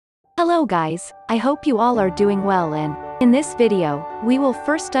Hello guys, I hope you all are doing well and, in this video, we will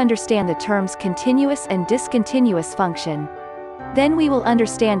first understand the terms continuous and discontinuous function. Then we will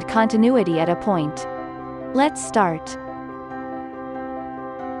understand continuity at a point. Let's start.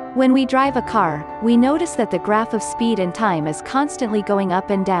 When we drive a car, we notice that the graph of speed and time is constantly going up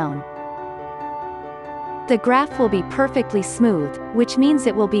and down. The graph will be perfectly smooth, which means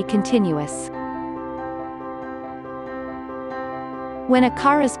it will be continuous. When a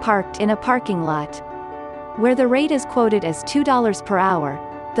car is parked in a parking lot, where the rate is quoted as $2 per hour,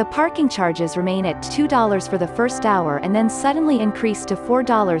 the parking charges remain at $2 for the first hour and then suddenly increase to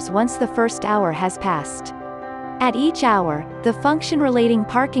 $4 once the first hour has passed. At each hour, the function relating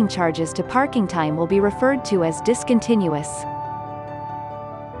parking charges to parking time will be referred to as discontinuous.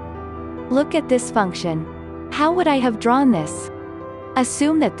 Look at this function. How would I have drawn this?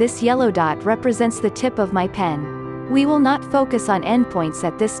 Assume that this yellow dot represents the tip of my pen. We will not focus on endpoints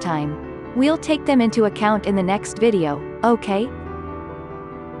at this time. We'll take them into account in the next video, okay?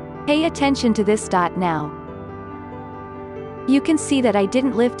 Pay attention to this dot now. You can see that I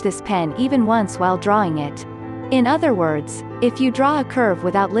didn't lift this pen even once while drawing it. In other words, if you draw a curve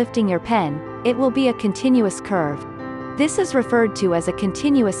without lifting your pen, it will be a continuous curve. This is referred to as a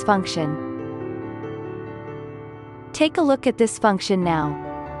continuous function. Take a look at this function now.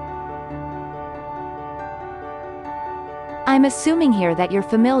 I'm assuming here that you're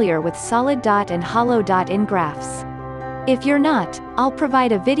familiar with solid dot and hollow dot in graphs. If you're not, I'll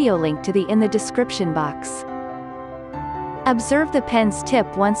provide a video link to in the description box. Observe the pen's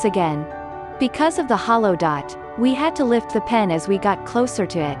tip once again. Because of the hollow dot, we had to lift the pen as we got closer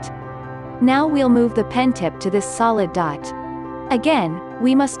to it. Now we'll move the pen tip to this solid dot. Again,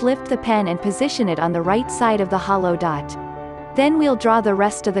 we must lift the pen and position it on the right side of the hollow dot. Then we'll draw the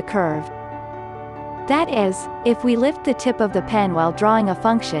rest of the curve. That is, if we lift the tip of the pen while drawing a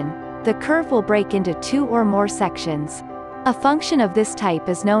function, the curve will break into two or more sections. A function of this type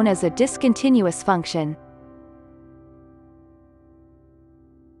is known as a discontinuous function.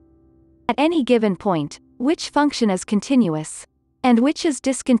 At any given point, which function is continuous? And which is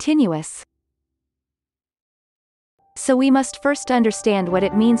discontinuous? So we must first understand what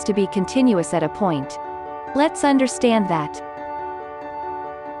it means to be continuous at a point. Let's understand that.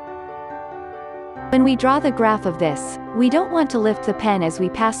 When we draw the graph of this, we don't want to lift the pen as we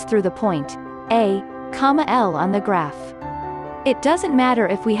pass through the point A, L on the graph. It doesn't matter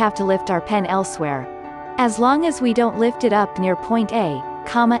if we have to lift our pen elsewhere, as long as we don't lift it up near point A,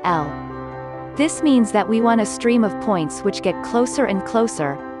 L. This means that we want a stream of points which get closer and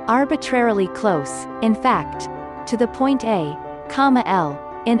closer, arbitrarily close, in fact, to the point A,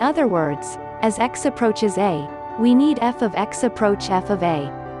 L. In other words, as x approaches A, we need f of x approach f of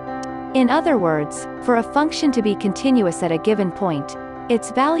A. In other words, for a function to be continuous at a given point, its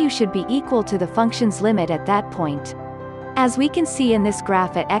value should be equal to the function's limit at that point. As we can see in this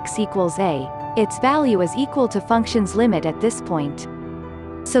graph at x equals a, its value is equal to function's limit at this point.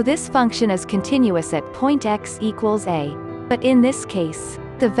 So this function is continuous at point x equals a. But in this case,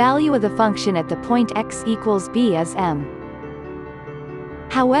 the value of the function at the point x equals b is m.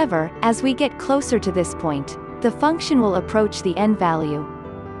 However, as we get closer to this point, the function will approach the n value.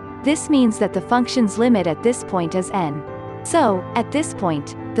 This means that the function's limit at this point is n. So, at this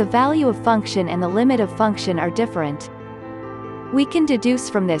point, the value of function and the limit of function are different. We can deduce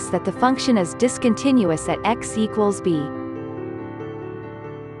from this that the function is discontinuous at x equals b.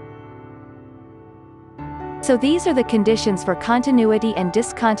 So these are the conditions for continuity and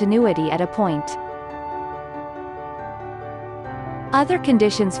discontinuity at a point. Other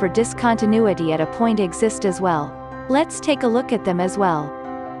conditions for discontinuity at a point exist as well. Let's take a look at them as well.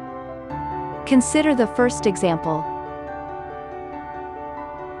 Consider the first example.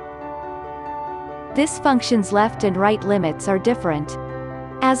 This function's left and right limits are different.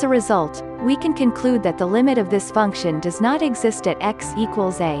 As a result, we can conclude that the limit of this function does not exist at x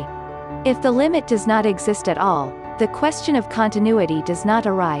equals a. If the limit does not exist at all, the question of continuity does not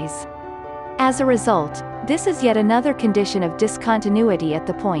arise. As a result, this is yet another condition of discontinuity at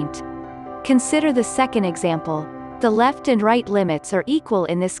the point. Consider the second example. The left and right limits are equal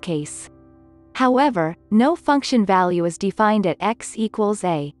in this case. However, no function value is defined at x equals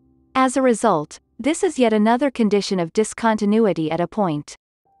a. As a result, this is yet another condition of discontinuity at a point.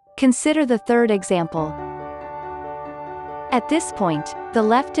 Consider the third example. At this point, the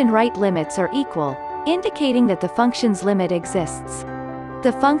left and right limits are equal, indicating that the function's limit exists.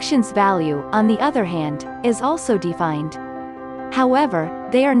 The function's value, on the other hand, is also defined. However,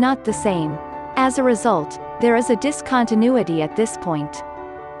 they are not the same. As a result, there is a discontinuity at this point.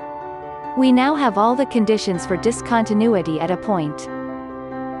 We now have all the conditions for discontinuity at a point.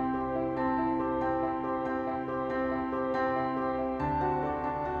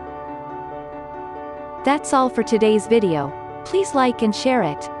 That's all for today's video. Please like and share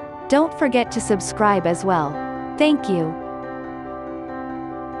it. Don't forget to subscribe as well. Thank you.